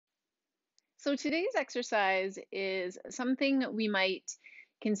So today's exercise is something that we might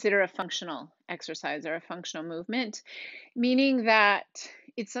consider a functional exercise or a functional movement, meaning that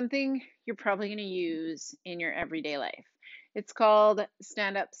it's something you're probably going to use in your everyday life. It's called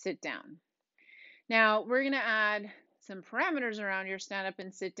stand up, sit down. Now, we're going to add some parameters around your stand up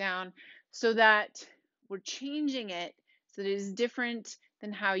and sit down so that we're changing it so that it is different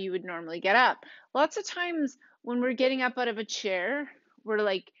than how you would normally get up. Lots of times when we're getting up out of a chair, we're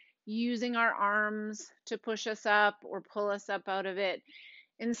like using our arms to push us up or pull us up out of it.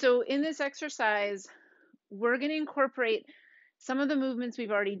 And so in this exercise, we're going to incorporate some of the movements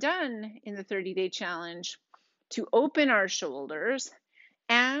we've already done in the 30-day challenge to open our shoulders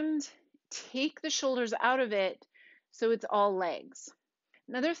and take the shoulders out of it so it's all legs.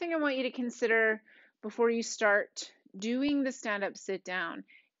 Another thing I want you to consider before you start doing the stand up, sit down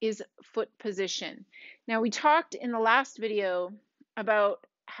is foot position. Now, we talked in the last video about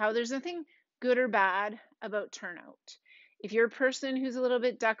how there's nothing good or bad about turnout. If you're a person who's a little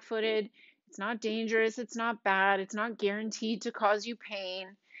bit duck footed, it's not dangerous, it's not bad, it's not guaranteed to cause you pain.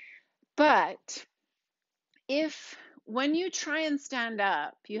 But if when you try and stand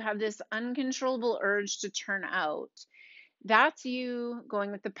up, you have this uncontrollable urge to turn out, that's you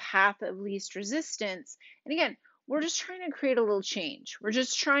going with the path of least resistance. And again, we're just trying to create a little change. We're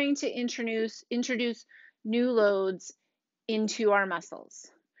just trying to introduce new loads into our muscles.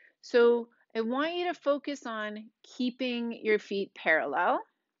 So I want you to focus on keeping your feet parallel.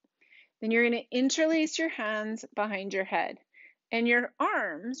 Then you're going to interlace your hands behind your head. And your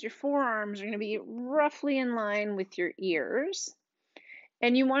arms, your forearms, are going to be roughly in line with your ears.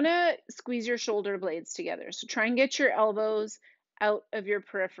 And you want to squeeze your shoulder blades together. So try and get your elbows out of your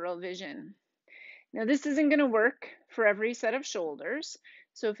peripheral vision. Now, this isn't going to work for every set of shoulders.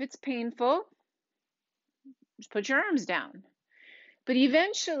 So if it's painful, just put your arms down. But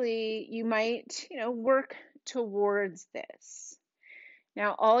eventually, you might, work towards this.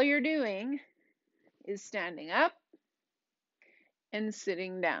 Now, all you're doing is standing up and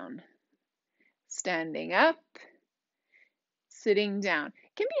sitting down. Standing up, sitting down.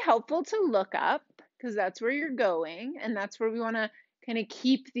 It can be helpful to look up because that's where you're going, and that's where we want to kind of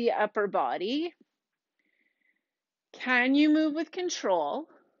keep the upper body. Can you move with control?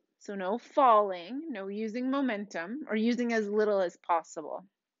 So no falling, no using momentum, or using as little as possible.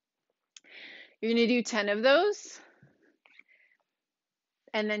 You're going to do 10 of those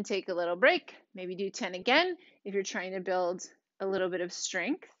and then take a little break. Maybe do 10 again if you're trying to build a little bit of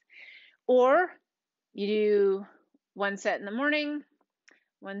strength. Or you do one set in the morning,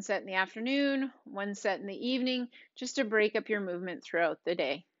 one set in the afternoon, one set in the evening, just to break up your movement throughout the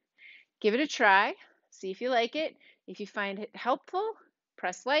day. Give it a try. See if you like it. If you find it helpful,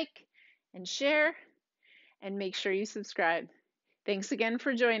 press like and share, and make sure you subscribe. Thanks again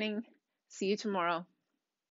for joining. See you tomorrow.